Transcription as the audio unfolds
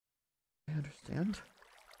understand.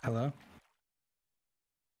 Hello?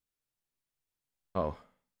 Oh.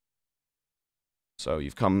 So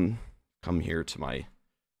you've come here to my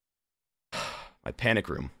panic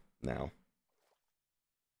room now.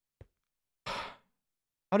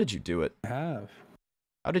 How did you do it? I have.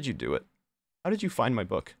 How did you do it? How did you find my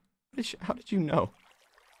book? How did you know?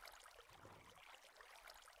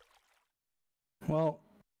 Well,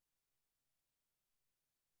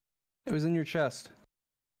 it was in your chest.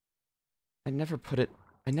 I never put it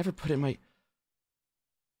in my...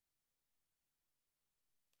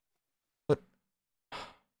 But...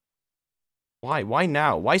 Why? Why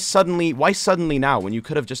now? Why suddenly now when you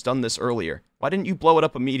could have just done this earlier? Why didn't you blow it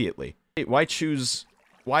up immediately? Why choose...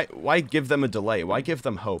 Why give them a delay? Why give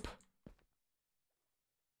them hope?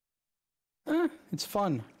 It's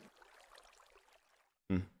fun.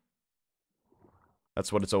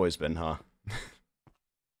 That's what it's always been, huh?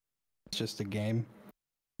 It's just a game.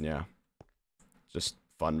 Yeah. Just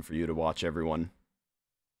fun for you to watch everyone.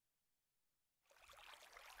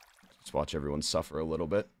 Just watch everyone suffer a little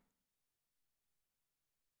bit.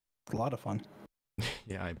 It's a lot of fun.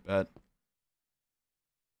 Yeah, I bet.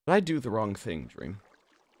 Did I do the wrong thing, Dream?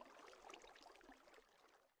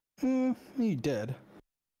 You did.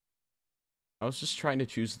 I was just trying to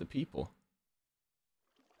choose the people.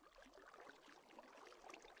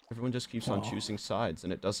 Everyone just keeps on choosing sides,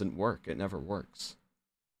 and it doesn't work. It never works.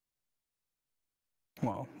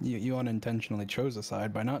 Well, you unintentionally chose a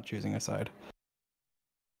side by not choosing a side.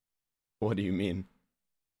 What do you mean?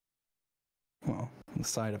 Well, the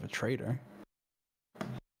side of a traitor.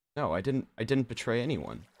 No, I didn't betray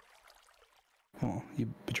anyone. Well,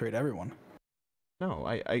 you betrayed everyone. No,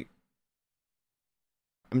 I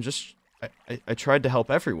tried to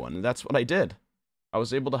help everyone, and that's what I did. I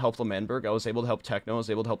was able to help Lemanberg, I was able to help Techno, I was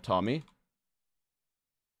able to help Tommy.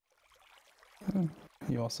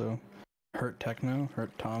 You also hurt Techno,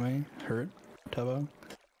 hurt Tommy, hurt Tubbo.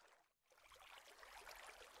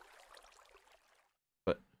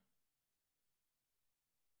 But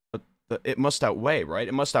it must outweigh, right?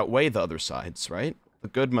 It must outweigh the other sides, right? The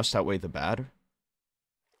good must outweigh the bad.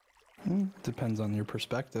 Depends on your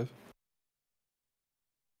perspective.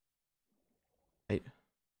 I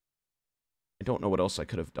don't know what else I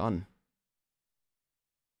could have done.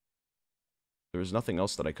 There was nothing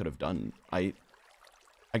else that I could have done. I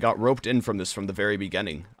got roped in from this from the very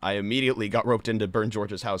beginning. I immediately got roped in to burn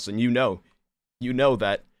George's house, and you know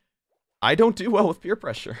that I don't do well with peer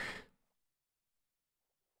pressure.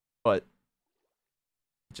 But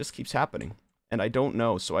it just keeps happening, and I don't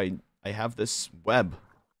know, so I have this web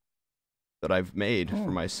that I've made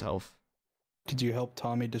for myself. Did you help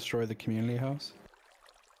Tommy destroy the community house?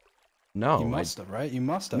 No, you must have, right? You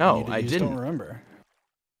must have. No, I just don't remember.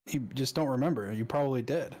 You just don't remember. You probably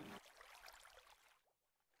did.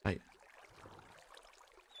 I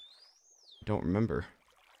don't remember.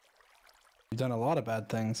 You've done a lot of bad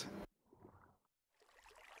things.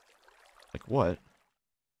 Like what?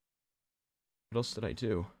 What else did I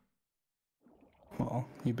do? Well,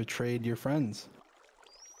 you betrayed your friends.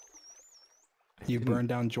 You burned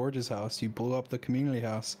down George's house. You blew up the community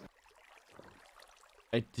house.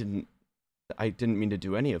 I didn't mean to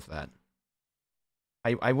do any of that.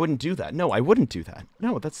 I wouldn't do that. No, I wouldn't do that.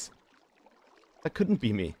 No, that couldn't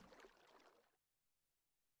be me.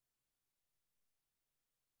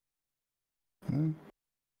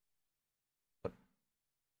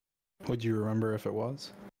 Would you remember if it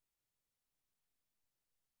was?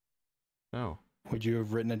 No. Would you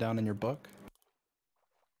have written it down in your book?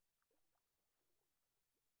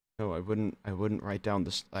 No, I wouldn't write down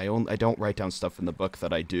this. I don't write down stuff in the book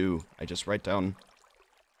that I do. I just write down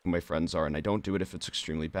who my friends are, and I don't do it if it's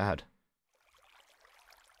extremely bad.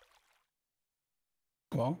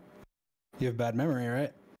 Well, you have bad memory,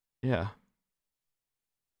 right? Yeah.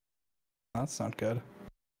 That's not good.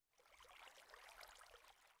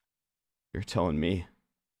 You're telling me.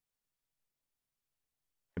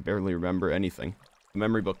 I barely remember anything. The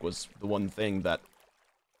memory book was the one thing that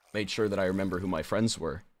made sure that I remember who my friends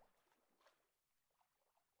were.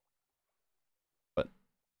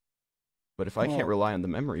 But if I can't rely on the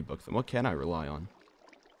memory book, then what can I rely on?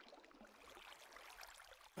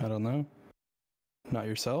 I don't know. Not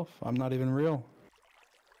yourself. I'm not even real.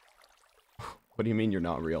 What do you mean you're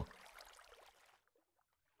not real?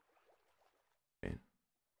 Okay.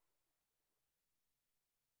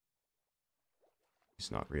 He's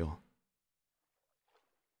not real.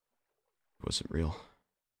 He wasn't real.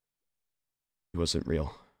 He wasn't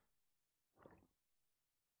real.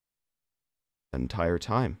 The entire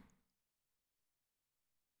time.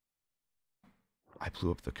 I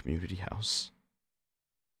blew up the community house.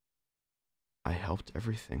 I helped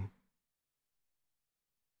everything.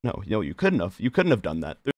 No, you couldn't have. You couldn't have done that.